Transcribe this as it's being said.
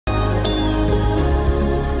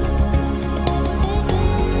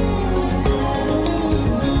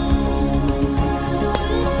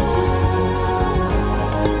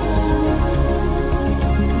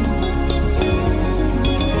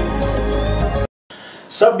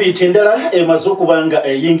Sabbiiti endala emaze okubanga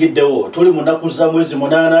eyingiddewo tuli mu nnaku za mwezi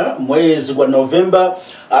 8 mwezi gwa Novemba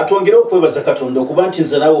atwongere okwebaza Katonda okuba nti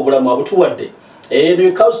nze naawe obulamu abutuwadde.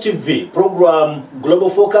 Eno Kals TV program Global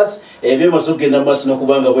Focus ebyemaze okugenda mu maaso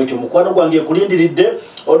n'okubanga bwetyo mukwano gwange ekulindiridde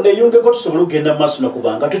onneeyungeko tusobole okugenda mu maaso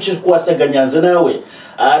n'okubanga tukikwasaganya nze naawe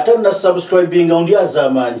ate na subscribing ondi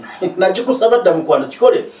azamaanyi nakikusaba dda mukwano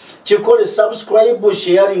kikole subscribe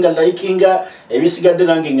sharing liking ebisigadde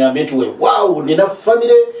nange ngambe nti wow nina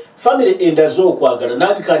family endazo okwagala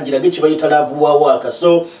nange kanjirage kibayita laavu wa waka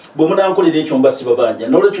so bwe munankolera ekyo mbasiba banja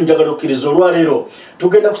n'olwekyo njagala okkiriza olwaleero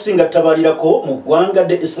tugenda kusinga tabalirako mu ggwanga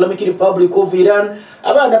the Islamic Republic of Iran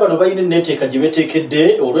abaana bano balina enneeteeka gye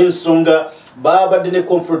beeteekedde olw'ensonga babadde ne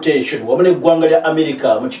confrontation wamu n'eggwanga lya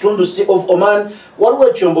America mu kitundu Sea of Oman waliwo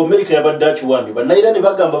ekyombo America yabadde akiwambi bannayirani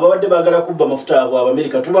bagamba babadde baagala kubba amafuta abo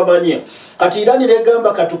America tubamanye kati Iran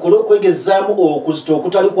negamba katukole okwegezaamu okuzita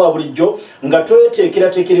okutali kwa bulijjo nga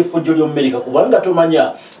tweteekerateekera effujjo ly'Omerika kubanga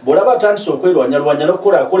tomanya bw'olaba atandise okwerwanyalwanya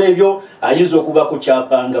n'okukolaakola ebyo ayinza okuba ku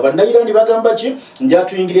kyapanga bannayirani bagamba ki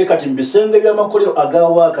njatuyingire kati mu bisenge by'amakolero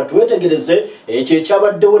agawaaka twetegereze ekyo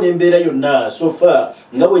ekyabaddewo n'embeera yonna sofa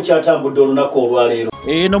nga bwe kyatambudde olunaku olwaleero.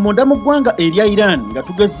 Eno munda mu ggwanga erya Iran nga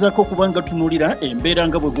tugezaako kubanga tunuulira embeera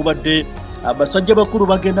nga bwe gubadde abasajja bakulu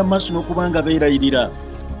bagenda maaso n'okubanga beerayirira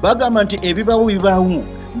bagamba nti ebibaawo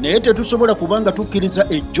naye tetusobola kubanga tukkiriza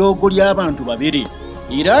ejjoogo ly'abantu babiri.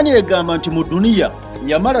 Iran egamba nti mu duniya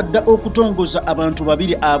yamala dda okutongoza abantu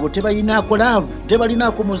babiri abo tebalinaako laavu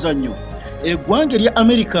tebalinaako muzannyo. Eggwanga erya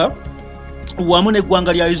Amerika wamu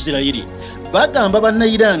n'eggwanga lya Isirayiri bagamba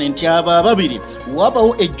bannayirani nti abo ababiri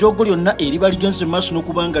wabawo ejjoogo lyonna eriba ligenze maaso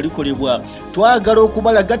n'okubanga likolebwa twagala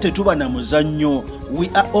okubalaga tetuba na muzannyo. We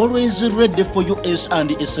are always ready for US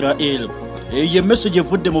and Israel. Eyo message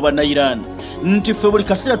evudde mu bannayirani nti ffe buli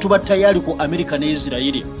kaseera tuba tayali ku Amerika ne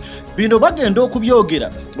Isirayiri. Bino bagenda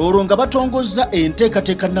okubyogera olwo nga batongoza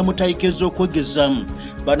enteekateeka nnamutayike ez'okwegezaamu.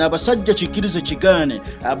 Bano abasajja kikkirize kigaane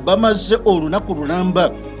bamaze olunaku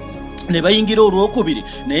lulamba ne bayingira olwokubiri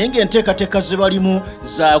naye ng'enteekateeka ze balimu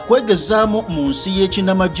za kwegezaamu mu nsi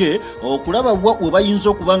y'ekinnamagye okulaba we bayinza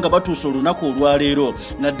okuba nga batuusa olunaku olwaleero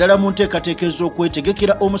naddala mu nteekateeka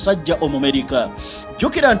ez'okwetegekera omusajja Omumerika.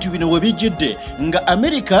 Jjukira nti bino we bijjidde nga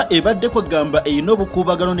Amerika ebadde kwegamba erina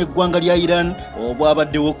obukuubagano n'eggwanga lya Iran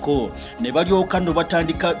obwabaddewoko ne balyoka no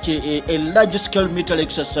batandika a large scale military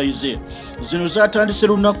exercise. Zino zaatandise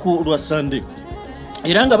lunaku lwa Sunday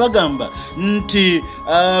era nga bagamba nti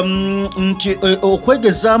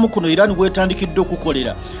okwegezaamu kuno Iran wetandikidde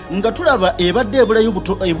okukolera nga tulaba ebadde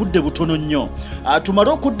ebudde butono nnyo tumale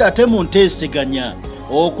okudda ate mu nteeseganya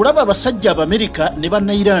okulaba abasajja Abamerika ne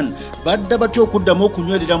bannayirani badda batya okuddamu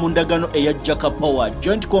okunywerera mu ndagano eya Jaka Power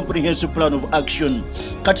Joint Comprehensive Plan of Action.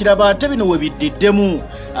 Kati laba ate bino we biddiddemu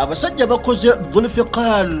abasajja bakoze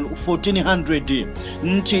Zulfikar 1400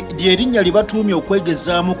 nti lyerinnya lye batuumye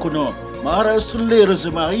okwegezaamu kuno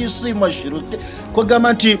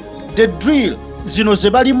kwegamba nti the drill zino ze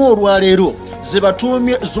balimu olwaleero ze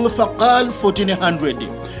batuumye Zulfikar 1400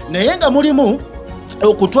 naye nga mulimu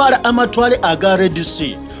okutwala amatwale aga Red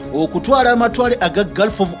Sea okutwala amatwale aga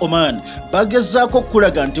Gulf of Oman. Bagezaako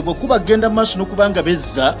okulaga nti bwe kubagenda maaso n'okubanga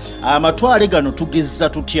bezza amatwale gano tugezza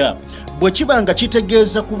tutya bwe kibanga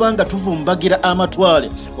kitegeeza kubanga tuvumbagira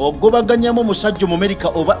amatwale ogobaganyamu omusajja Omumerika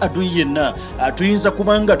oba aduyi yenna atuyinza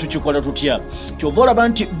kubanga tukikola tutya. Kyova olaba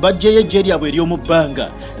nti bajjeyo ejje eryabwe ery'omu bbanga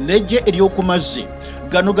n'ejje ery'oku mazzi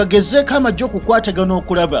gano gagezeeko amajja okukwatagana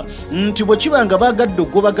okulaba nti bwe kibanga baagadde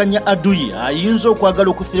okugobaganya aduyi ayinza okwagala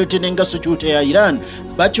okuthiretenenga security ya Iran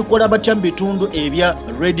bakikola batya mu bitundu ebya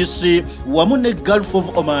Red Sea wamu ne Gulf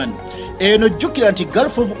of Oman. Eno jjukira nti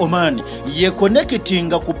Gulf of Oman ye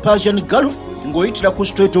connectinga ku Persian Gulf ng'oyitira ku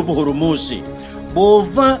Strait of Hormuz.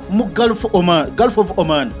 Bw'ova mu Gulf of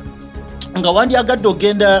Oman nga wandyagadde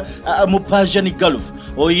ogenda mu Persian Gulf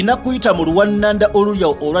oyina kuyita mu luwannanda olulya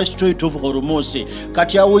olwa Strait of Hormuz.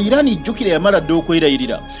 Kati awo Iran ijjukira yamala dde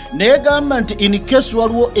okwerayirira neegamba nti in case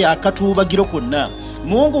waliwo akatuubagiro konna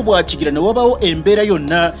Mungu bw'akigira ne wabawo embeera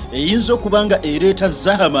yonna eyinza okubanga ereeta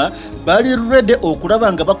zahama bali ready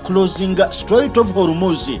okulaba nga baclosinga Strait of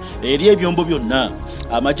Hormuz eri ebyombo byonna.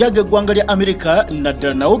 Amajja g'eggwanga lya Amerika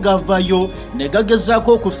naddala nawo gavaayo ne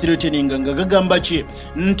gagezaako okuthreateninga nga gagamba ki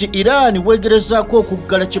nti Iran weegerezaako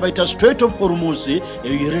okuggala kye bayita Strait of Hormuz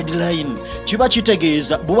eyo red line kiba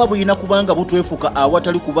kitegeeza buba buyina kubanga butwefuka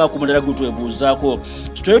awatali kubaako mulala gutwebuuzaako.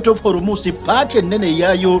 Strait of Hormuz paati ennene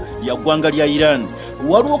yaayo ya ggwanga lya Iran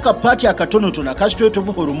waliwo kapaati akatonotono aka Strait of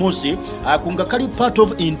Hormuz ako nga kali part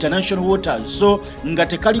of international waters, so nga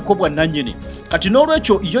tekaliko bwannannyini. Kati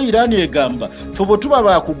n'olwekyo yo Iran egamba ffe bwe tuba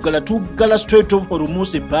bakuggala tuggala Strait of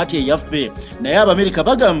Hormuz paati eyaffe, naye Abamerika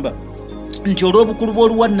bagamba nti olw'obukulu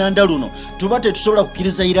bw'oluwannanda luno tuba tetusobola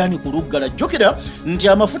kukkiriza Iran kuluggala. Jjukira nti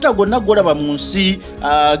amafuta gonna golaba mu nsi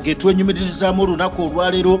ge twenyumiririzaamu olunaku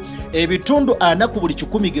olwaleero ebitundu 40 ku buli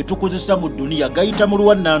 100 ge tukozesa mu dduniya gayita mu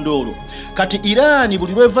luwannanda olwo. Kati Iran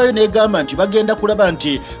buli lwevaayo n'egamba nti bagenda kulaba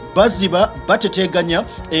nti baziba bateteeganya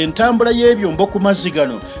entambula y'ebyombo ku mazzi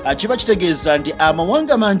gano, kiba kitegeeza nti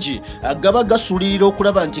amawanga mangi gaba gasuulirira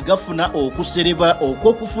okulaba nti gafuna okusereba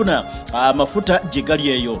okw'okufuna amafuta gye gali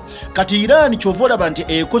eyo. Kati Iran kyova olaba nti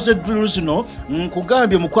ekoze drill zino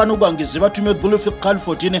nkugambye mukwano gwange ze batumye Dhulfiqar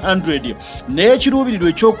 1400 n'ekiruubirirwa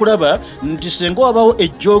ekyokulaba nti senga wabawo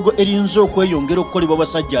ejjoogo erinza okweyongera okukolebwa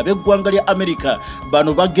basajja ab'eggwanga lya Amerika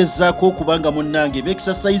bano bagezaako okubanga munnange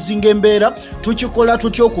beexercising embeera tukikola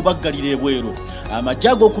tutya okubaggalira ebweru.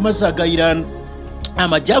 Amajja ag'okumazzi aga Iran,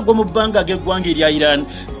 amajja ag'omu bbanga ag'eggwanga erya Iran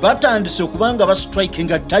batandise okubanga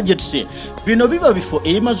bastrikinga targets. Bino biba bifo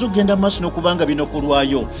ebimaze okugenda maaso n'okubanga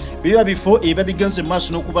binokolwayo, biba bifo ebiba bigenze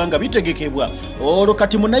maaso n'okubanga bitegekebwa. Olwo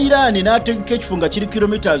kati muna Iran n'ategeka ekifo nga kiri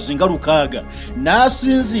kilometers nga 600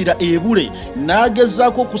 n'asinziira ebule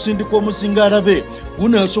n'agezaako okusindika omuzingaala be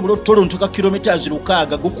gunaasobola okutolontoka kilometers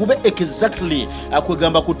 600 gukube exactly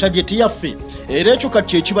akwegamba ku target yaffe. Era ekyo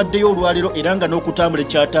kati ekibaddeyo olwaleero era nga n'okutambula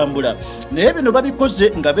ekyatambula. Naye bino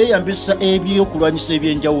babikoze nga beeyambisa ebyokulwanyisa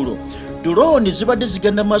ebyenjawulo. Drone zibadde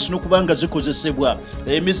zigenda maaso n'okubanga zikozesebwa,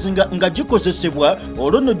 emizinga nga gikozesebwa.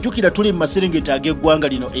 Olwo nno jjukira tuli mu maserengeta ag'eggwanga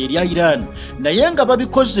lino erya Iran, naye nga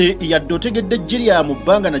babikoze yadde otegedde Nigeria mu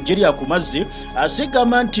bbanga Nigeria ku mazzi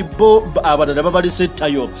asigama nti bo abalala babalese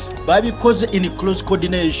ttayo. Babikoze in close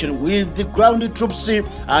coordination with the ground troops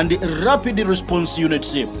and rapid response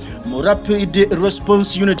units. Mu rapid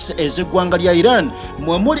response units ez'eggwanga lya Iran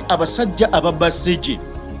mwe muli abasajja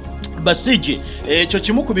basiji ekyo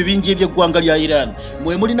kimu ku bibingi eby'eggwanga lya Iran.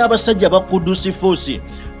 Mwe muli n'abasajja ba Quds Force.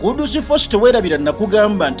 Quds Force teweerabira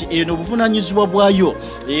nakugamba nti eno obuvunaanyizibwa bwayo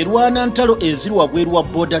erwana ntalo eziri wabweru wa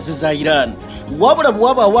borders za Iran. Wabula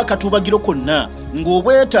bw'abaawo akatubagiro konna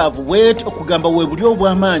ng'obwetaavu okugamba weebuli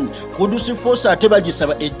obw'amaanyi, Quds Force ate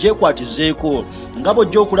bagisaba ejje ekwatizeeko. Nga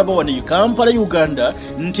bw'ojja okulaba wano Kampala, Uganda,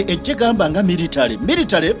 nti ejje gamba nga military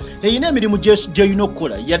eyina emirimu gy'erina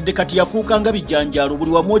okukola, yadde kati yafuuka nga bijjanjaalo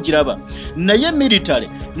buli wamu ogiraba. Naye military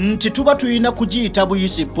nti tuba tulina kugiyita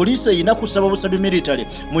buyisi, poliisi erina kusaba busabi military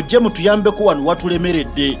mujje mutuyambeko wano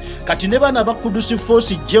watulemeredde. Kati ne baana ba Quds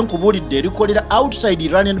Force jje nkubuulidde erikolera outside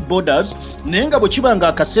Iranian borders, naye nga bwe kiba nga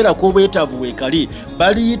akaseera k'obwetaavu weekali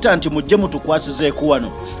baliyita nti mujje mutukwasizeeko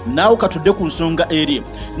wano. Naawe katudde ku nsonga eri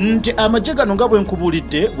nti amagye gano nga bwe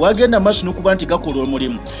nkubuulidde bwagenda maaso n'okuba nti gakola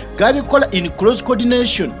omulimu, gabikola in close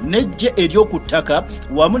coordination n'ejje ery'oku ttaka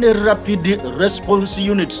wamu ne rapid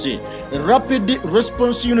response units. Rapid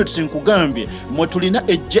response units nkugambye mwe tulina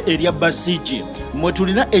ejje erya Basiji, mwe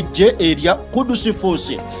tulina ejje erya Quds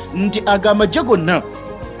Force, nti agamagye gonna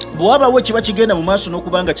bw'abaawo kiba kigenda mu maaso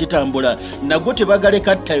n'okubanga kitambula nago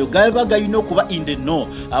tebagaleka ttayo, gaba galina okuba in the know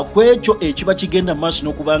akwekyo ekiba kigenda mu maaso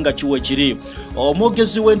n'okubanga kiwe kiri.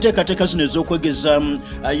 Omwogezi w'enteekateeka zino ez'okwegezaamu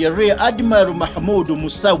Rear Admiral Mahmoud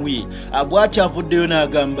Musawi bw'ati avuddeyo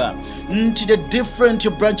n'agamba nti the different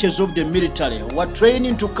branches of the military were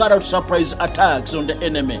training to carry out surprise attacks on the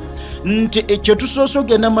enemy. Nti ekyo tusoose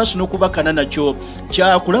ogenda maaso n'okubakana nakyo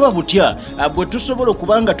kyakulaba butya bwe tusobola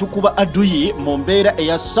okubanga tukuba aduyi mu mbeera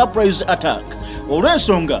eya surprise attack.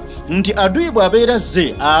 Olw'ensonga nti aduyi bw'abeera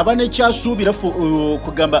zze aba nekyasuubira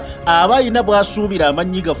kugamba aba alina bw'asuubira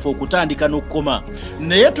amannyi gaffe okutandika n'okukoma,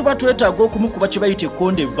 naye tuba twetaaga okumukuba kye bayita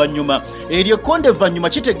ekkonde evvannyuma. Eryo ekkonde evvannyuma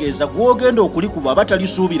kitegeeza gw'ogenda okulikuba aba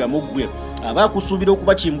talisuubira mu ggwe, aba akusuubira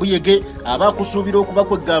okuba kimbuyege, aba akusuubira okuba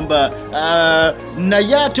kwegamba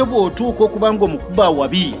naye ate bw'otuuka okuba ng'omukuba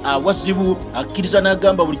wabi awazibu akkiriza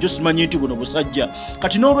n'agamba bulijjo simanyi nti buno busajja.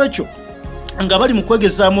 Kati n'olwekyo nga bali mu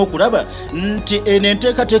kwegezaamu okulaba nti eno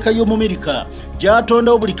enteekateeka y'Omumerika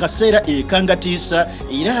gyatondawo buli kaseera ekangatiisa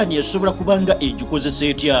Iran esobola kubanga egikozesa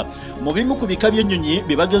etya. Mu bimu ku bika by'ennyonyi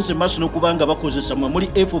bye bagenze maaso n'okubanga bakozesa mwe muli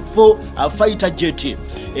F4 fighter jet.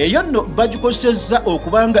 Eyo nno bagikozesezza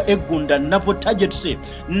okubanga eggunda naval targets,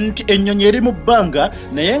 nti ennyonyi eri mu bbanga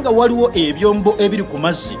naye nga waliwo ebyombo ebiri ku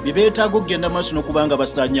mazzi bye beetaaga okugenda maaso n'okubanga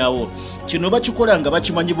basaanyaawo. Kino bakikola nga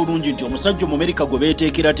bakimanyi bulungi nti omusajja Omumerika gwe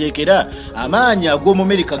beeteekerateekera amaanyi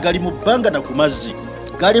ag'Omumerika gali mu bbanga na ku mazzi,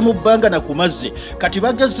 gali mu bbanga na ku mazzi. Kati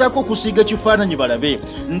bagezaako okusiiga ekifaananyi balabe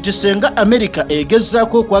nti senga Amerika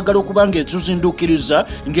egezaako okwagala okubanga etuzinduukiriza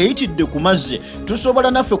ng'eyitidde ku mazzi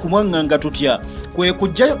tusobola naffe kumwaŋŋanga tutya. kwe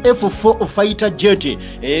kujjayo F4 fighter jet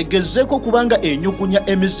egezeeko kubanga enyugunya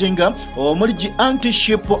emizinga omuli gi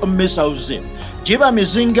anti-ship missiles. Jiba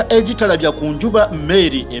mizinga egitalabya ku njuba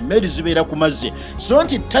emmeri zibeera ku mazzi, so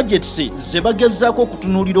nti targets ze bagezaako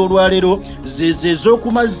okutunuulira olwaleero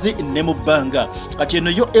ez'oku mazzi ne mu bbanga. Kati eno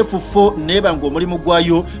yo F4 neeba ng'omulimu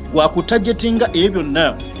gwayo gwa kutargetinga ebyo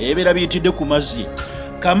byonna ebibeera biyitidde ku mazzi.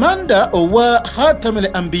 Kamanda owa Hatamel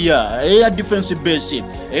Ambiya Air Defense Base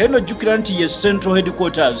eno jjukira nti ye Central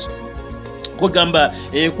Headquarters kugamba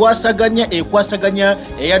ekwasaganya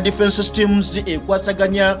Air Defense Systems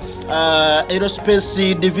ekwasaganya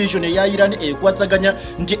Aerospace Division ya Iran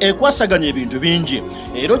ekwasaganya ebintu bingi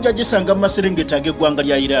era ojjagisanga mu maserengeta ag'eggwanga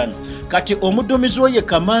lya Iran. Kati omuduumizi we ye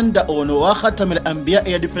kamanda ono wa Hatamel Ambiya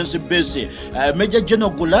Air Defense Base Major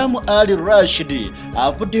General Ghulam Ali Rashid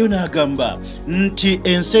avuddeyo n'agamba nti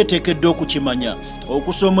ensi eteekeddwa okukimanya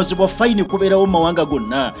okusoomozebwa fayini kubeerawo mu mawanga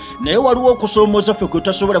gonna, naye waliwo okusoomoza ffe kwe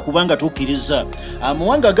tasobola kubanga tukkiriza.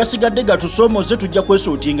 Amawanga agasigadde gatusoomoze tujja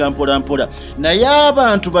kwesootinga mpola mpola, naye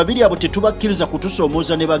abantu babiri abo tetubakkiriza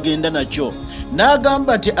kutusoomooza ne bagenda nakyo.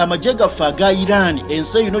 N'agamba nti amagye gaffe aga Iran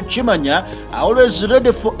ensi eno kimanya always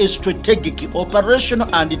ready for a strategic, operational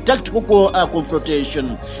and tactical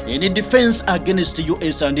confrontation in defense against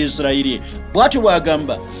US and Israel. Bw'atyo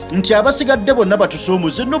bw'agamba nti abasigadde bonna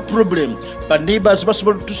batusoomoze no problem, baneighbors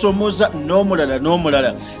basobola tusoomooza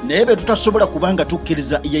n'omulala naye be tutasobola kubanga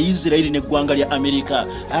tukkiriza ye Israel n'eggwanga lya Amerika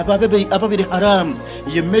ababiri haram.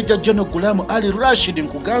 Ye Major General Ghulam Ali Rashid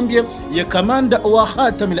nkugambye ye kamanda wa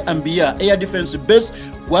Hatamel Ambiya Air Defense Base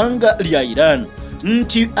ggwanga lya Iran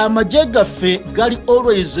nti amagye gaffe gali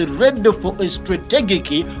always ready for a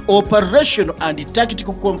strategic, operational and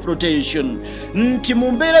tactical confrontation. Nti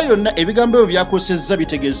mu mbeera yonna ebigambo ebyo byakosezza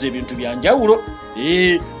bitegeeza ebintu bya njawulo.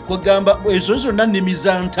 Kugamba ezo zonna nnimi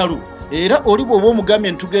za ntalo era oli bw'oba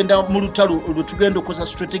omugambye ntugenda mu lutalo lwetugenda okukosa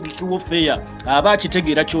strategic warfare aba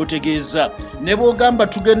akitegeera kyotegeeza. Ne bw'ogamba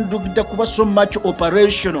tugenda kuba so much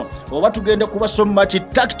operational oba tugenda kuba so much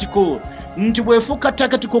tactical, nti bwefuuka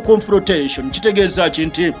tactical confrontation kitegeeza ki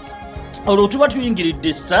nti olwo tuba tuyingiridde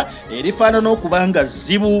essa erifaanana okubanga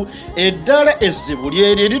zibu eddala ezzibu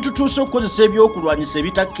lyeri eritutuusa okukozesa ebyokulwanyisa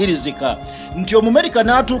ebitakkirizika. Nti Omumerika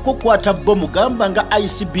n'atuuka okukwata bbomu gamba nga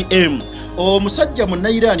ICBM, omusajja mu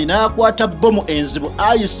Iran n'akwata bbomu enzibu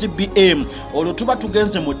ICBM, olwo tuba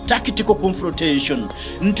tugenze mu tactical confrontation.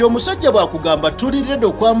 Nti omusajja bw'akugamba tuli ready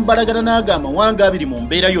okwambalagana n'agamba amawanga abiri mu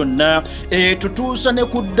mbeera yonna tutuusa ne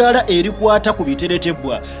ku ddala erikwata ku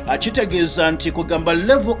biteretebwa. Akitegeeza nti kugamba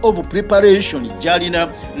level of preparation gyalina,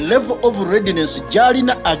 level of readiness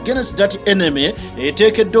gyalina against that enemy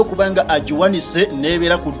eteekeddwa okubanga agiwanise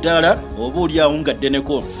n'ebeera ku ddala oba oliawo nga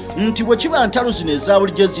ddeneko. Nti bwe kiba ntalo zino eza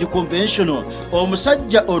bulijjo ziri conventional,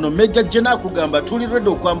 omusajja ono Major General kugamba tuli ready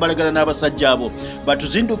okwambalagana n'abasajja abo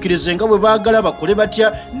batuzindukirize nga bwe baagala bakole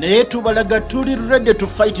batya, naye tubalaga tuli ready to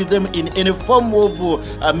fight them in any form of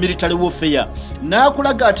military warfare.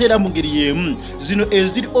 N'akulaga ate era mu ngeri y'emu zino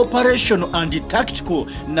eziri operational and tactical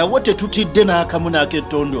nawo tetutidde n'akamu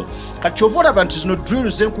n'ak'ettondo. Kati ova olaba nti zino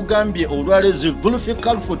drills enkugambye olwaleero zi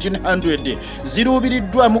Vulfical 1400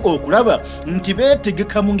 ziruubiriddwamu okulaba nti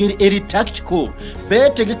beetegeka mu ngeri eri tactical,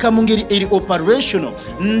 beetegeka mu ngeri eri operational,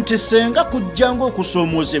 nti senga kujjanga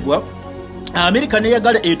okusoomoozebwa Amerika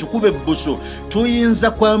neyagala etukube ebbuso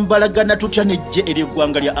tuyinza kwambalagana tutya nejje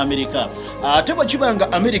ery'eggwanga lya Amerika. Ate bwe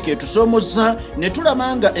kibanga Amerika etusoomoza ne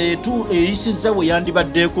tulamanga eyisizza we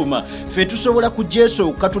yandibadde ekuma, ffe tusobola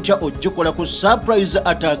kugyesooka tutya ogikola ku surprise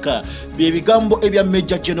attack. Bye bigambo ebya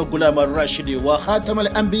Major General Ghulam Rashid wa Hatamel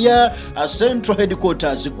Ambiya Central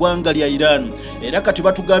Headquarters ggwanga lya Iran. Era kati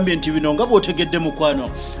batugambye nti bino nga bw'otegedde mukwano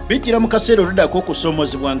bijjira mu kaseera oluddaako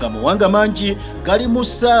okusoomozebwanga amawanga mangi gali mu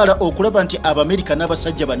ssaala okulaba nti Abamerika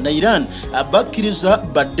n'abasajja banna Iran abakkiriza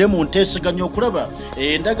badde mu nteeseganya okulaba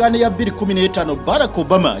endagaano ya 2015 Barack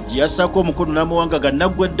Obama gye yassaako omukono n'amawanga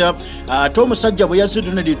gannaggwedda, ate omusajja bwe yazze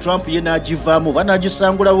Donald Trump ye n'agivaamu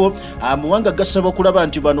banagisangulawo. Amawanga gasaba okulaba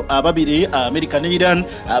nti bano ababiri Amerika ne Iran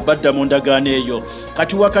badda mu ndagaano eyo.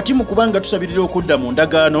 Kati wakati mu kubanga tusabirira okudda mu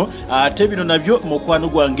ndagaano, ate bino nabyo mukwano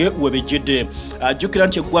gwange webejjedde. Ajjukira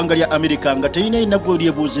nti eggwanga lya Amerika nga terina inagwe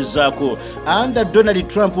lyebuuzizzaako anda Donald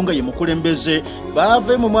Trump nga ye mukulembeze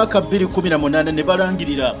baave mu mwaka 2018 ne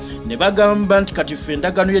balangirira ne bagamba nti kati ffe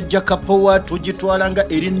endagaano ya Jakapowa tugitwala nga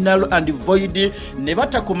eri null and void, ne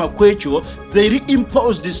batakoma kwekyo they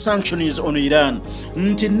reimposed sanctions on Iran.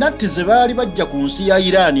 Nti natti ze baali bajja ku nsi ya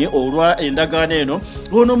Iran olwa endagaano eno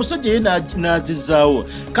ono omusajja ye n'azizzaawo.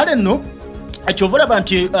 Kale nno Achovola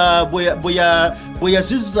nti bwe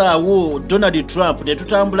yazizaawo Donald Trump ne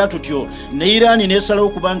tutambula tutyo ne Iran nesalawo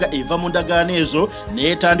okubanga eva mu ndagaano ezo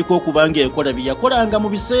neetandika okubanga ekola bye yakolanga mu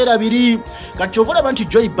biseera biri. Kati kyovola nti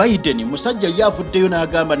Joe Biden musajja yavuddeyo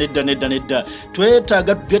n'agamba nedda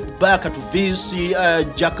twetaaga get back to this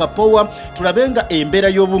jakapowa tulabenga embeera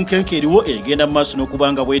y'obunkenke eriwo egenda mu maaso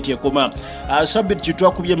n'okubanga bwetyekoma. Sabiti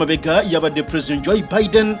kitwakubye mabega yabadde President Joe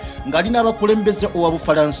Biden ng'alina abakulembeze owa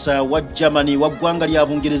Bufalansa wa Germany wa ggwanga lya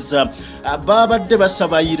Bungereza babadde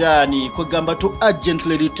basaba Iran kwegamba to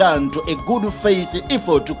urgently return to a good faith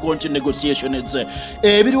effort to continue negotiations.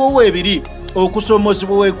 Ebiriwo ebiri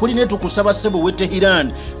okusomozibwa kuli ne tukusaba sebo wete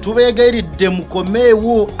Iran tubeegeeridde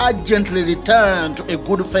mukomeewo urgently return to a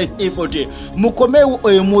good faith effort mukomeewo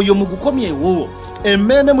omwoyo mugukomyewo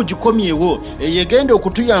emmeme mugikomyewo eyegenda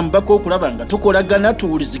okutuyambako okulaba nga tukolagana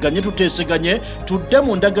tuwuliziganye tuteeseganye tudde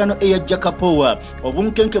mu ndagaano eya jakapowa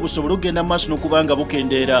obunkenke busobole okugenda maaso n'okubanga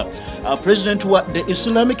bukendeera. President wa the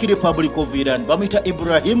Islamic Republic of Iran bamuyita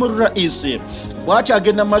Ibrahim Raisi bw'ati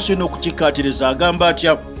agenda maaso n'okukikkaatiriza agamba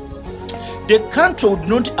atya the country would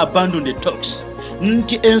not abandon the talks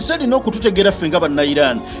nti ensi erina okututegeera ffe nga banna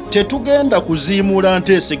Iran tetugenda kuziimuula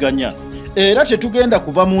nteeseganya era tetugenda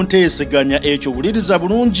kuva mu nteeseganya. Ekyo wuliriza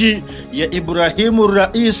bulungi ye Ibrahim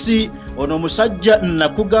Raisi ono musajja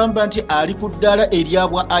nakugamba nti ali ku ddala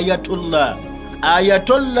eryabwa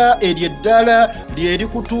Ayatollah eryeddala lyeri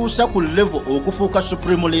kutuusa ku level okufuuka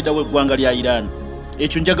supreme leader w'eggwanga lya Iran.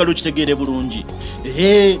 Ekyo njagala okitegeere bulungi.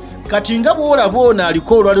 Kati nga bw'olaba ono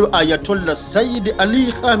aliko olwaliro Ayatollah Sayyid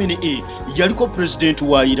Ali Khamenei yaliko president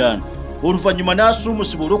wa Iran oluvannyuma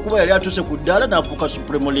n'asuumusibwa olw'okuba yali atuuse ku ddaala n'afuuka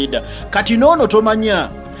supreme leader. Kati n'ono tomanya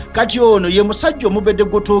kati ono ye musajja omubedde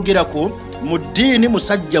gw'otwogerako mu ddiini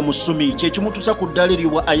musajja musomi kyekimutuusa ku ddaala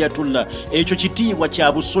eryobwa Ayatollah ekyo kitiibwa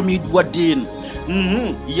kya busomi bwa ddiini.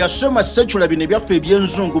 Yasoma secular bino ebyaffe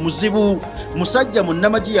eby'enzungu muzibu musajja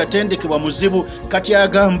munnamagye yatendekebwa muzibu. Kati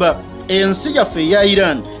agamba ensi yaffe eya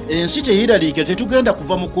Iran ensi teyiraliike tetugenda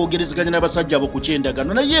kuva mu kwogerezeganya n'abasajja abo ku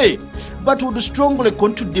kyendagano naye but would strongly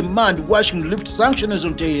continue to demand Washington lift sanctions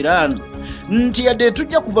on Tehran nti yadde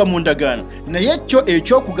tujja kuva mu ndagaano naye ekyo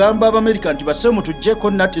ekyokugamba Abamerika nti basemu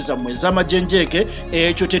tujjeko nnatti zammwe ez'amajenjeeke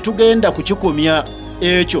ekyo tetugenda kukikomya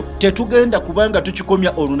ekyo tetugenda kubanga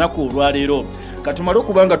tukikomya olunaku olwaleero. Katumale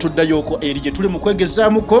okubanga tuddayoko eri gye tuli mu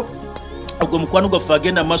kwegezaamuko ogwo mukwano gwaffe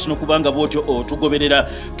agenda maaso n'okubanga bwotyo otugoberera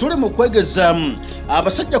tuli mu kwegezaamu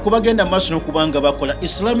abasajja kubagenda maaso n'okubanga bakola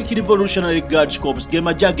Islamic Revolutionary Guards Corps ge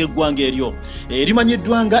magye ag'eggwanga eryo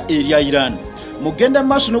erimanyiddwa nga erya Iran. Mugenda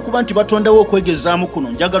maaso n'okuba nti batondawo okwegezaamu kuno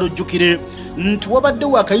njagala ojjukire nti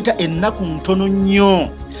wabaddewo akayita ennaku ntono nnyo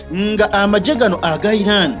nga amagye gano aga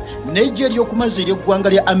Iran n'eggye ery'okumazzi ery'eggwanga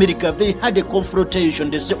lya America they had a confrontation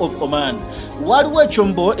the Sea of Oman. Waliwo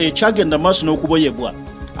ekyombo ekyagenda maaso n'okuboyebwa.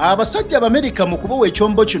 Abasajja Abamerika mu kubowa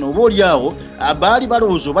ekyombo kino obaolyawo abaali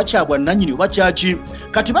balowooza oba kyabwa nannyini oba kyaki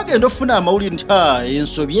kati bagenda okufuna amawulire nti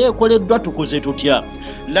ensobi ekoleddwa tukoze tutya.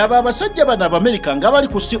 Laba abasajja bano Abamerika nga bali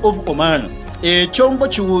ku Sea of Oman ekyombo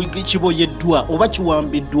kiboyeddwa oba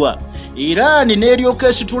kiwambiddwa. Iran n'eryoka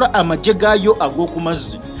esitula amagye gaayo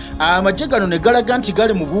ag'okumazzi. Amagye gano ne galaga nti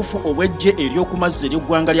gali mu buufu obw'eggye ery'okumazzi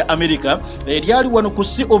ery'eggwanga lya America eryali wano ku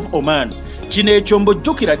Sea of Oman. Kino ekyombo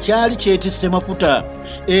jjukira kyali kyetisse mafuta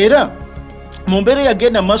era mu mbeera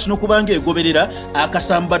yagenda maaso n'okubanga egoberera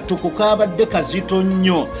akasambattuko kaabadde kazito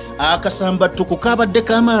nnyo akasambattuko kaabadde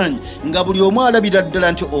k'amaanyi nga buli omu alabira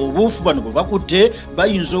ddala nti obuufu bano bwe bakutte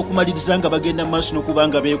bayinza okumaliriza nga bagenda maaso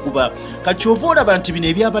n'okubanga beekuba. Kati ova olaba nti bino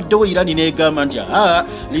ebyabaddewo Iran n'egamba nti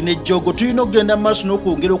lino ejjoogo tulina okugenda maaso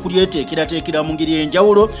n'okwongera okulyeteekerateekera mu ngeri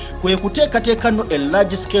enjawulo kwe kuteekateeka no a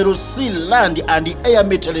large scale sea land and air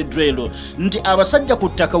military drill nti abasajja ku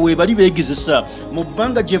ttaka we bali beegezesa mu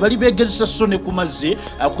bbanga gye bali beegezesa so ne ku mazzi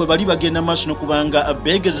kwe bali bagenda maaso n'okubanga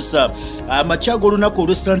beegezesa. Amakyago olunaku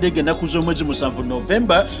olw'Essande ennaku z'omwezi 7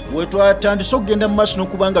 Novemba we twatandise okugenda mu maaso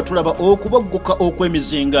n'okubanga tulaba okuboggoka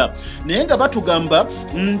okw'emizinga naye nga batugamba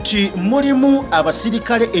nti mulimu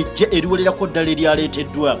abasirikale ejje eriwolerako ddala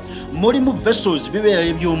eryaleeteddwa mulimu vessels bibeera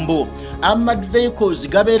ebyombo armoured vehicles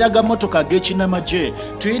gabeeraga motoka g'ekinnamagye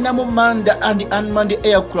tulinamu manned and unmanned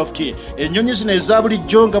aircraft ennyonyi zino eza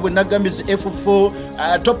bulijjo nga bwe nagambye zi F4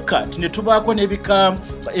 Topcat ne tubaako n'ebika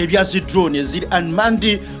ebya zi drone eziri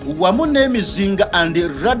unmanned wamu n'emizinga and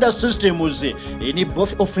radar systems ni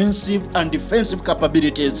both offensive and defensive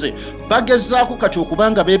capabilities. Bagezaako kati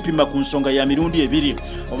okubanga beepima ku nsonga ya mirundi ebiri.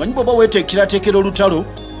 Omanyi bw'oba weeteekerateekera olutalo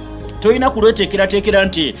toyina kulweteekerateekera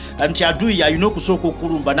nti aduyi alina okusooka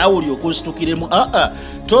okulumba naawe olyoka ositukiremu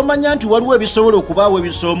tomanya nti waliwo ebisobola okubaawo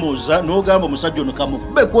ebisoomooza n'ogamba omusajja ono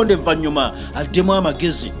kamukubeko envannyuma addemu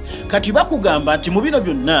amagezi kati bakugamba nti mu bino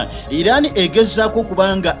byonna Iran egezaako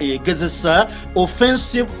okubanga egezesa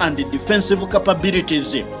offensive and defensive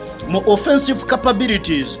capabilities mu offensive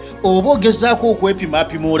capabilities oba ogezaako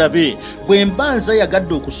okwepimapima olabe bwe mbanza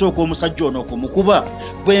yagadde okusooka omusajja ono okumukuba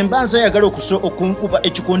bwe mbanza yagala okumukuba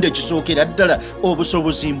ekikonde ekisookera ddala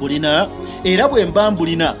obusobozi mbulina era bwe mba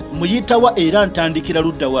mbulina muyitawa era ntandikira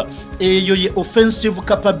luddawa eyo ye offensive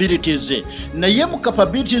capabilities naye mu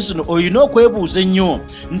capabilities no olina okwebuuza ennyo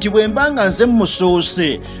nti bwe mba nga nze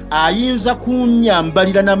musoose ayinza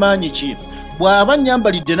kunnyambalira n'amaanyi ki bw'aba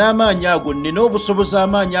nnyambalidde n'amaanyi ago nnina obusobozi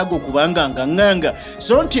amaanyi ago okubanga nga ŋŋanga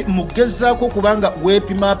so nti mugezaako okubanga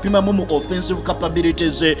weepimapimamu mu offensive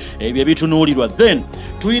capabilities ebyo ebitunuulirwa then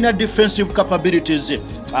tulina defensive capabilities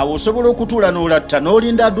awo osobola okutuula n'olatta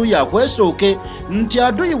n'olinda aduyi akwesooke nti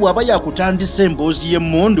aduyi bw'aba yakutandisa emboozi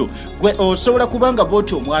y'emmundu gwe osobola kubanga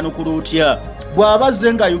bw'oti omwanukula otya bw'aba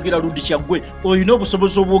azze ng'ayogera ludikya gwe olina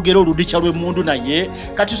obusobozi obwogera oludikya lw'emmundu naye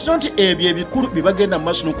kati so nti ebyo ebikulu bye bagenda mu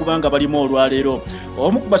maaso n'okubanga balimu olwaleero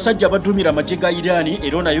omu ku basajja abaduumira amagye ga Irani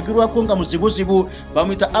era onayogerwako nga muzibuzibu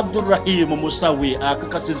bamwita Abdurrahim Musawi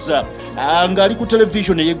akakasizza ng'ali ku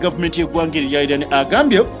televisioni ey'egavumenti y'eggwanga erya Irani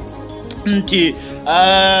agambye nti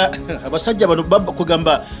abasajja bano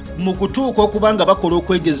kugamba mu kutuuka okubanga bakola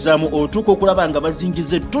okwegezaamu otuuka okulaba nga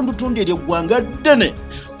bazingiza ettundutundu ery'eggwanga ddene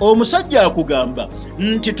omusajja akugamba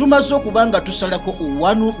nti tumaze okubanga tusalako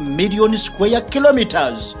 1 million square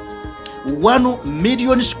kilometers 1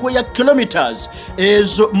 million square kilometers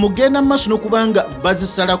ezo mugenda maaso n'okubanga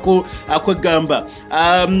bazisalako akwegamba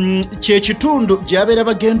kyekitundu gyabeera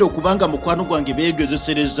bagenda okubanga mukwano gwange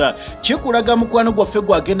beegezesereza kikulaga mukwano gwaffe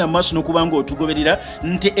gwagenda maaso n'okubanga otugoberera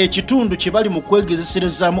nti ekitundu kye bali mu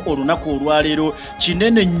kwegezeserezaamu olunaku olwaleero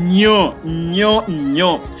kinene nnyo nnyo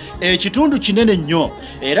nnyo ekitundu kinene nnyo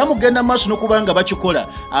era mugenda maaso n'okubanga bakikola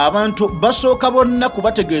abantu basooka bonna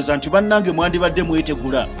kubategeeza nti bannange mwandibadde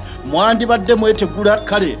mwetegula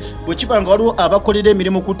kale bwe kiba nga waliwo abakolera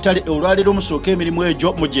emirimu ku ttale olwaleero musooke emirimu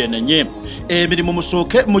egyo mugyenenye emirimu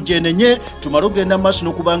musooke mugyenenye tumale ogenda maaso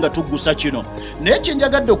n'okubanga tuggusa kino naye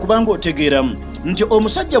kyenjagadde okubanga otegeeramu nti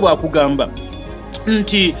omusajja bw'akugamba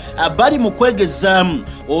nti bali mu kwegezaamu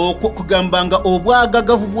okugamba nga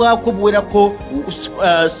obwagagavu bwako buwerako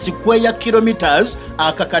square kilometers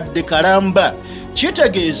akakadde kalamba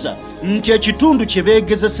kitegeeza nti ekitundu kye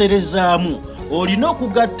beegezeserezaamu olina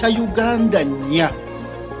okugatta Uganda nnya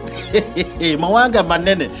mawanga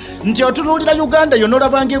manene nti otunuulira Uganda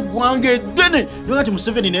yonolabanga eggwanga eddene nti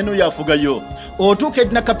Museveni neno yafugayo otuuka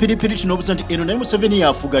edina kapiripiri kino obusa nti eno naye Museveni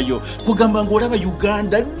yafugayo kugamba ng'olaba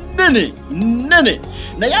Uganda nene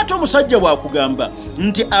naye ate omusajja bw'akugamba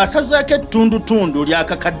nti asazaako ettundutundu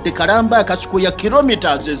lyakakadde kalamba akasikuya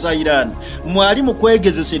kilometers eza Iran mwali mu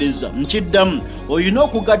kwegezesereza nkiddamu olina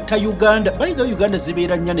okugatta Uganda bayitha Uganda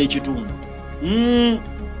zibeera nnya n'ekitundu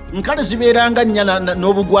nkale zibeeranga nnya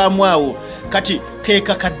n'obugwamu awo kati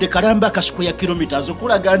kekakadde kalamba akasikuya kilometers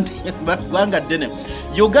okulaga nti ggwanga ddene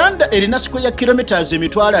Uganda erina sikuya kilometers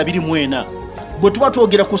 24 bwe tuba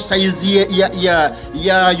twogera ku sayizi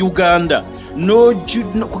ya Uganda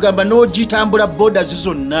kugamba n'ogitambula borders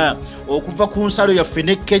zonna okuva ku nsalo yaffe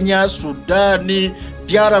ne Kenya, Sudan,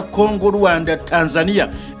 DR Congo, Rwanda, Tanzania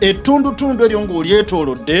ettundutundu eryo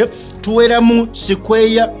ng'olyetoolodde tuweramu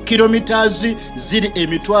square kilometers ziri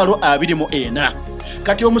 24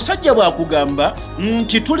 kati omusajja bw'akugamba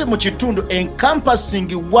nti tuli mu kitundu encompassing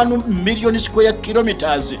 1 million square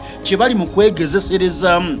kilometers kye bali mu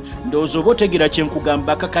kwegezeserezaamu ndowooza oba otegera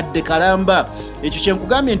kyenkugamba akakadde kalamba ekyo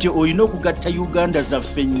kyenkugambye nti olina okugatta Uganda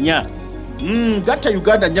zaffe nnya gatta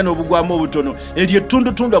Uganda nnya n'obugwamu obutono eryo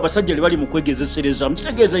ettundutundu abasajja lye bali mu kwegezeserezaamu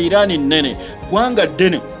kitegeeza Irani nnene ggwanga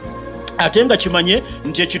ddene ate nga kimanye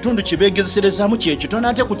nti ekitundu kibeegezeserezaamu kyekitono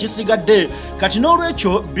ate ku kisigadde kati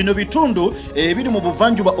n'olwekyo bino bitundu ebiri mu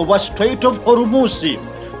buvanjuba obwa Strait of Hormuz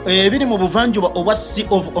ebiri mu buvanjuba obwa Sea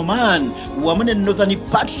of Oman wamu ne northern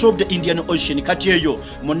parts of the Indian Ocean kati eyo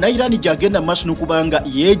munnayirani gyagenda maaso n'okubanga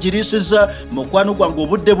yeegirisiza mukwano gwange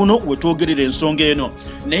obudde buno wetwogerera ensonga eno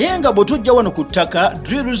naye nga bwe tujja wano ku ttaka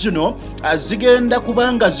drill zino zigenda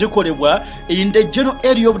kubanga zikolebwa in the general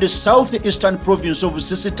area of the southeastern province of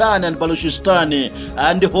Sistan and Balochistan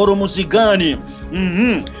and Hormuzgan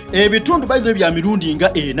ebitundu bayizo bya mirundi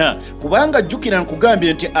nga ena kubanga jjukira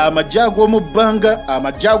nkugambye nti amajja ag'omu bbanga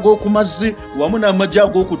amajja ag'oku mazzi wamu n'amajja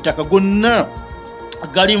ag'oku ttaka gonna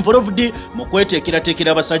gali involved mu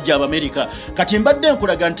kweteekerateekera abasajja Abamerika. Kati mbadde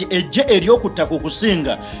nkulaga nti ejje ery'okuttaka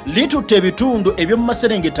okusinga litutte ebitundu eby'omu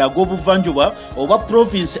maserengeta ag'obuvanjuba oba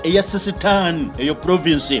province eya Sistan, eyo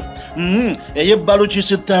province ey'e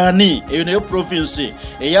Baluchistan, eyo nayo province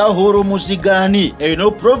eya Horomuzigani, eyo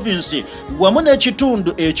nayo province, wamu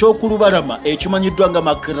n'ekitundu eky'okulubalama ekimanyiddwa nga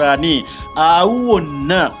Makrani. Awo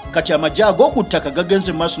wonna kati amagye ag'okuttaka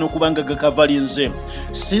gagenze mu maaso n'okubanga gakavalinze.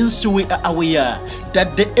 Since we are aware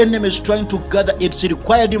that the enemy is trying to gather its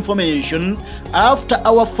required information after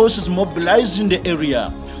our forces mobilized in the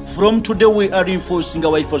area. From today, we are reinforcing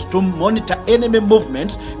our efforts to monitor enemy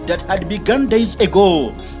movements that had begun days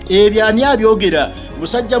ago. Ebyani abyogera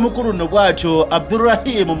musajja mukulu no bwatyo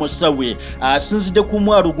Abdurrahim Musawe asinzidde ku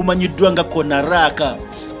mwalo gumanyiddwa nga Konaraka.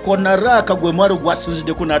 Konaraka gwe mwalo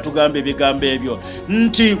gwasinziddeko n'atugamba ebigambo ebyo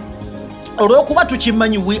nti olw'okuba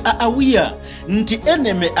tukimanyi we are aware nti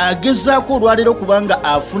enemy agezaako olwaleero kubanga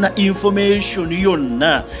afuna information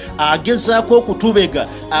yonna, agezaako okutubega,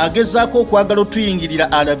 agezaako okwagala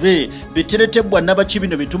otuyingirira alabe biteretebwa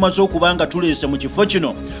nabakibino bitumaze okubanga tuleese mu kifo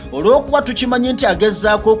kino. Olw'okuba tukimanyi nti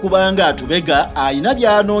agezaako okubanga atubega, ayina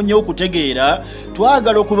byanoonye okutegeera,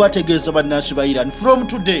 twagala okubategeeza bannansi ba Iran. From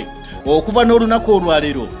today, okuva n'olunaku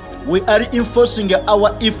olwaleero, we are enforcing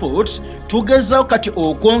our efforts tugezao kati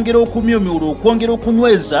okwongera okumyumyula, okwongera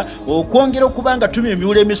okunyweza, okwongera okubanga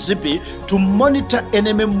tumyumyula emisipi to monitor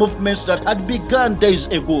enemy movements that had begun days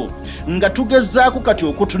ago. Nga tugezaako kati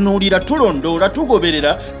okutunuulira, tulondoola,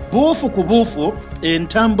 tugoberera buufu ku buufu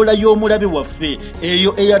entambula y'omulabe waffe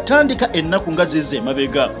eyo eyatandika ennaku nga zize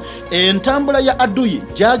emabega. Entambula ya Aduyi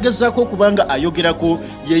gyagezaako okubanga ayogerako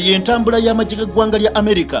yeyo entambula y'amagye g'eggwanga lya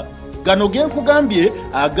Amerika. Gano genkugambye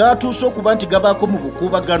agatuuse okuba nti gabaako mu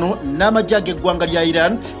bukuubagano n'amagye ag'eggwanga lya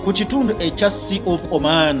Iran ku kitundu ekya Sea of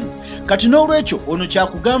Oman. Kati n'olwekyo ono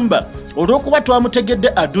kyakugamba olw'okuba twamutegedde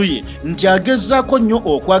Aduyi nti agezaako nnyo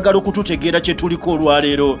okwagala okututegeera kye tuliko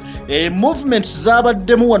olwaleero. Movements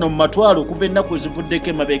zaabaddemu wano mu matwalo okuva ennaku ezivuddeko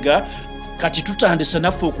emabega, kati tutandise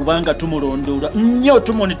naffe okubanga tumulondoola nnyo,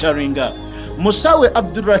 tumonitoringa. Musawe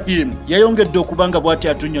Abdurrahim yayongedde okubanga bw'ati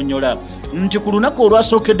atunnyonnyola nti ku lunaku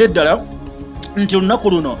olwasookedde ddala nti olunaku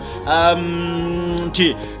luno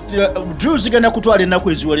nti drills zigenda kutwala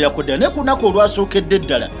ennaku eziwererako ddala, naye ku lunaku olwasookedde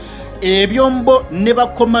ddala ebyombo ne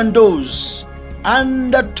ba-commandos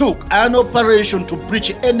undertook an operation to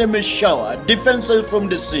breach enemy shower defenses from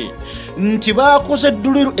the sea. Nti baakoze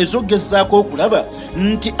edduliru ezogezaako okulaba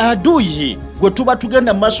nti Aduyi gwe tuba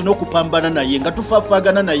tugenda maaso n'okupambana naye nga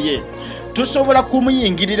tufaafaagana naye tusobola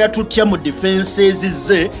kumuyingirira tutya mu defenses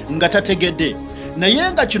ze nga tategedde.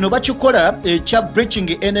 Naye nga kino bakikola ekya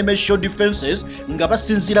breaching enemy shore defenses nga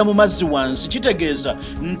basinzira mu mazzi wansi, kitegeeza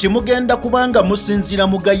nti mugenda kubanga musinzira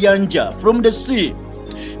mu gayanja from the sea,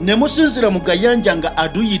 ne musinzira mu gayanja nga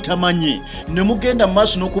Aduyi tamanyi, ne mugenda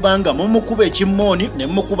maaso n'okubanga mumukuba ekimmooni ne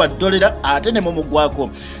mumukuba ddolera ate ne mumugwako,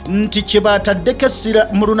 nti kye baataddeko essira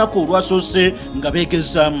mu lunaku olwasoose nga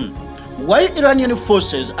beegezaamu. While Iranian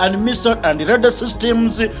forces and missile and radar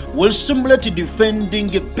systems will simulate defending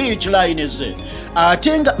pitch lines,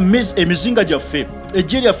 atenga emizinga gyaffe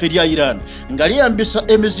ejje lyaffe erya Iran nga lyeyambisa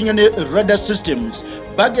emizinga ne radar systems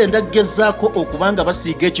bagenda gezaako okubanga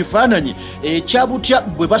basiiga ekifaananyi ekyabutya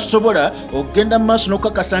bwe basobola okugenda mu maaso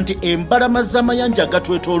n'okukakasa nti embalama z'amayanja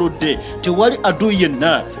agatwetoolodde tewali Aduyi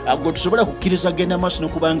yenna agwe tusobola kukkiriza genda maaso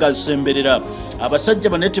n'okubanga asemberera. Abasajja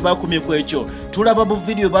bane tebakumye ku ekyo. Tulaba bu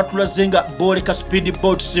video batulaze nga booleka speed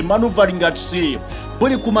boats maneuvering at sea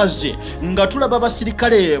buli ku mazzi, nga tulaba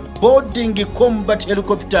basirikale boarding combat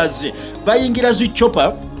helicopters bayingira zi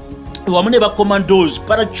chopper wamu ne ba-commandos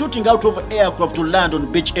parachuting out of aircraft to land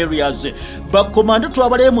on beach areas. Ba-commando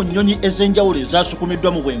twabalayo mu nnyonyi ez'enjawulo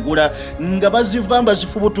ezasukumiddwa mu bwengula nga baziva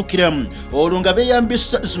bazifubutukiramu, olwo nga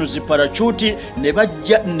beeyambisa zino zi parachuti ne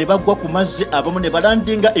bajja ne bagwa ku mazzi, abamu ne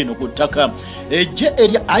balandinga eno ku ttaka. Ejje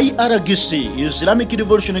erya IRGC Islamic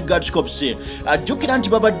Revolutionary Guards Corps ajjukira nti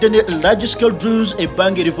babadde ne large scale drills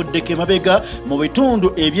ebbanga erivuddeko emabega mu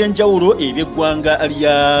bitundu eby'enjawulo eby'eggwanga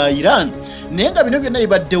lya Iran. Naye nga bino byonna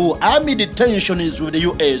bibaddewo amid tensions with the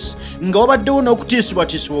US, nga wabaddewo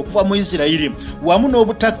n'okutiisibwatiisibwa okuva mu Isirairi wamu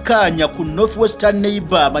n'obutakkaanya ku northwestern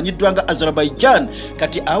neighbor amanyiddwa nga Azerbaijan.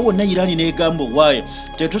 Kati awo wonna Iran n'egamba owaayo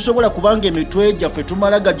tetusobola kubanga emitwe gyaffe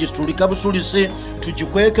tumala gagitulika busulisi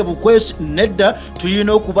tugikweke bukwesi, nedda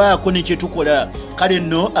tuyina okubaako ne kye tukola. Kale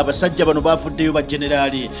nno abasajja bano baafuddeyo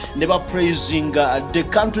bageneraali ne bapraising the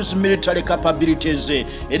country's military capabilities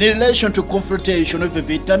in relation to confrontation with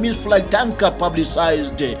Vietnamese flag tanker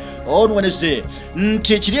publicized on Wednesday.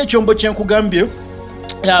 Nti kiri ekyombo kyenkugambye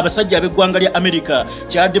abasajja ab'eggwanga lya America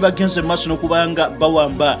kyadde bagenze maaso n'okubanga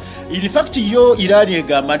bawamba. In fact yo Iran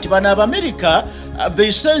egamba nti bano Ab'Amerika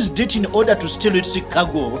they seized it in order to steal its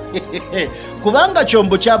cargo. Kubanga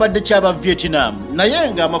kyombo kyabadde kyaba Vietnam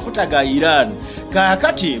naye nga amafuta ga Iran.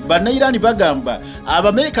 Kakati bana Iran bagamba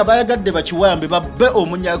Ab'Amerika bayagadde bakiwambe babbe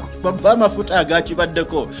omunyago babbe amafuta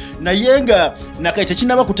agakibaddeko naye nga nakaite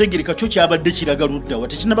kinaba kutegereka kyo kyabadde kiraga ludda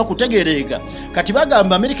wate kinaba kutegereka kati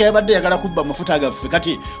bagamba Amerika yabadde yagala kubba amafuta agaffe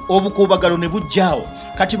kati obukubagalo ne bujjaawo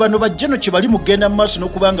kati bano bajjeno kibali mugenda maaso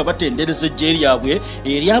n'okubanga batendereza ejje lyabwe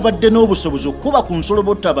eryabadde n'obusobozi okuba ku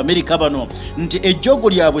nsolobotta Ab'Amerika bano nti ejjogo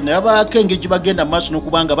lyabwe nabaako engeri bagenda maaso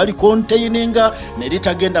n'okubanga bali containinga ne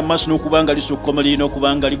litagenda maaso n'okubanga lisukoma lino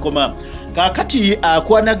okubanga likoma. Kakati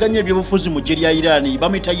akwanaganya ebyobufuzi mu gye lya Iran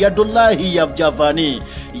bamita Yadollahi ya Javani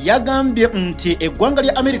yagambye nti eggwanga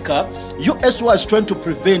lya America US was trying to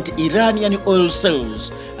prevent Iranian oil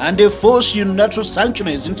sales and force unilateral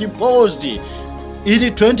sanctions imposed in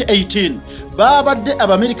 2018. Babadde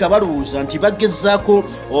Ab'Amerika balowooza nti bagezzaako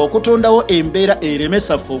okutondawo embeera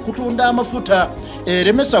eremesafu okutunda amafuta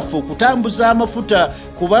eremesafu okutambuza amafuta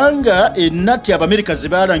kubanga ennatti Ab'Amerika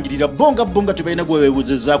zibalangirira bonga tebalina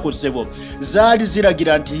gweweebuzezaako ssebo zaali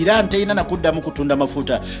ziragira nti Iran terina nakuddamu kutunda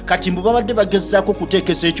mafuta kati mbu babadde bagezzaako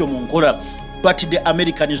kuteekesa ekyo mu nkola. But the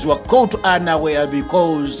Americans were caught unaware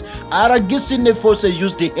because RGC forces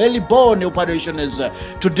used the heli-borne operations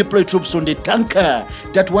to deploy troops on the tanker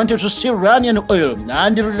that wanted to steal Iranian oil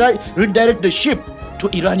and redirect the ship to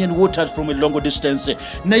Iranian waters from a long distance.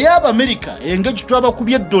 Naye Ab'Amerika engeri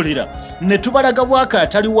twabakubye eddolera ne tubalaga bwaka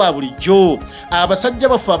atali wa bulijjo abasajja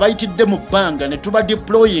baffe abayitidde mu bbanga ne tuba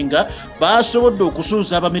deployinga basobodde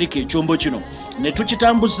okusuuza Ab'Amerika ekyombo kino ne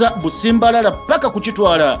tukitambuza busimbalala paka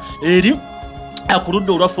kukitwala eri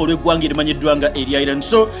akuludde olwaffe olw'eggwanga erimanyiddwa nga erya Iran.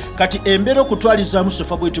 So kati embeera okutwalizaamu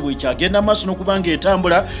sofa bwetyo bwekyagenda maaso n'okubanga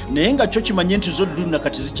etambula naye nga kyo kimanye nti zo dduliru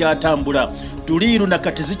nakati zikyatambula duliiru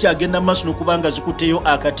nakati zikyagenda maaso n'okubanga zikutteyo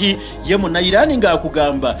akati ye muna Iran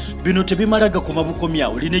ng'akugamba bino tebimalaga koma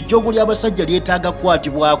bukomyawo lino ejjoogo ly'abasajja lyetaaga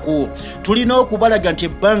kukwatibwako tulina okubalaga nti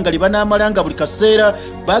ebbanga lye banaamalanga buli kaseera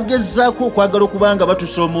bagezzaako okwagala okubanga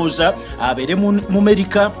batusoomooza abeere mu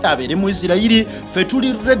Amerika abeere mu Isirayiri ffe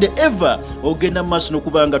tuli ready ever ogenda maaso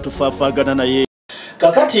n'okubanga tufaafaagana naye.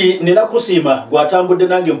 Kakati nina kusiima gwatambudde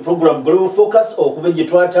nange mu program Global Focus okuva gye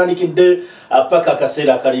twatandikidde paka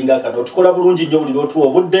akaseera akalinga kano tukola bulungi nnyo buli lw'otuwa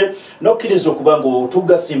obudde n'okkiriza okubanga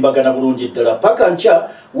tugasimbagana bulungi ddala paka nkya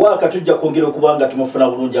waaka tujja kwongera okubanga tumufuna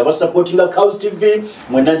bulungi abasupportinga Kals TV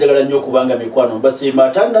mwenna njagala nnyo okubanga mikwano mbasiima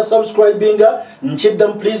atalina subscribinga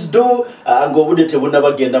nkiddamu please do ng'obudde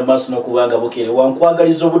tebunnabagenda mu maaso n'okubanga bukere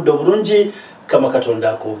wankwagaliza obudde obulungi kama Katonda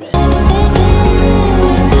akuume.